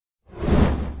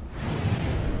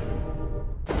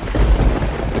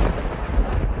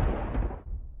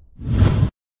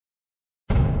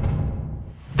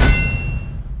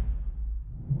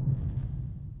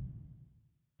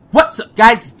What's up,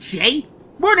 guys? It's Jay,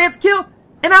 more than Kill,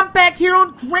 and I'm back here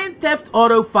on Grand Theft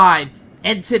Auto 5.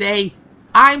 And today,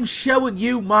 I'm showing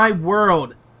you my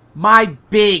world. My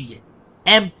big,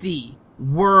 empty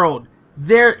world.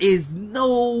 There is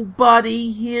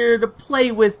nobody here to play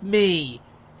with me.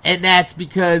 And that's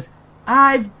because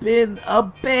I've been a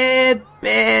bad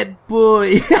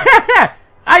boy.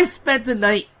 I spent the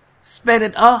night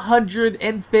spending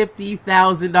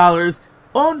 $150,000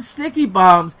 on sticky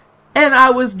bombs, and I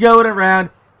was going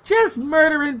around just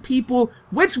murdering people,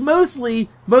 which most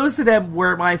of them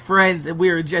were my friends, and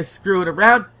we were just screwing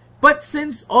around. But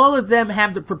since all of them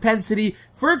have the propensity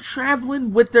for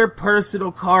traveling with their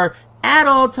personal car at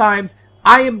all times,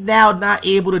 I am now not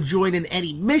able to join in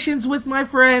any missions with my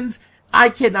friends. I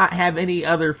cannot have any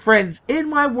other friends in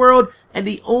my world, and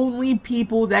the only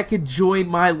people that could join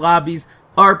my lobbies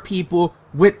are people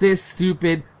with this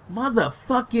stupid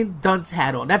motherfucking dunce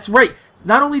hat on. That's right.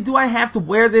 Not only do I have to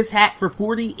wear this hat for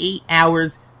 48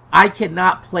 hours, I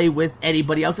cannot play with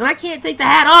anybody else. And I can't take the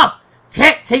hat off.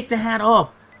 Can't take the hat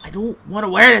off. I don't want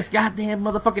to wear this goddamn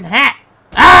motherfucking hat.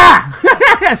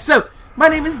 Ah! So, my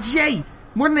name is Jay,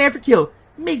 more than Kill.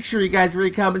 Make sure you guys really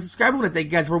comment, subscribe. I want to thank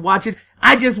you guys for watching.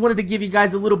 I just wanted to give you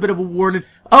guys a little bit of a warning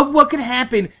of what could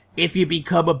happen if you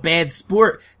become a bad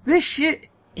sport. This shit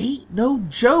ain't no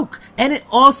joke, and it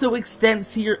also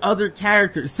extends to your other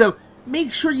characters, so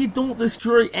make sure you don't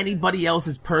destroy anybody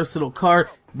else's personal car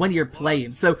when you're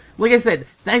playing. So, like I said,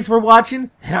 thanks for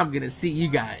watching, and I'm gonna see you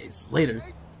guys later.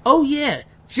 Oh yeah,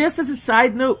 just as a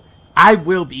side note, I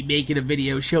will be making a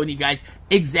video showing you guys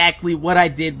exactly what I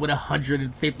did with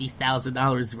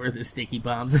 $150,000 worth of sticky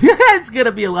bombs. It's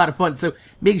gonna be a lot of fun, so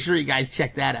make sure you guys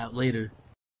check that out later.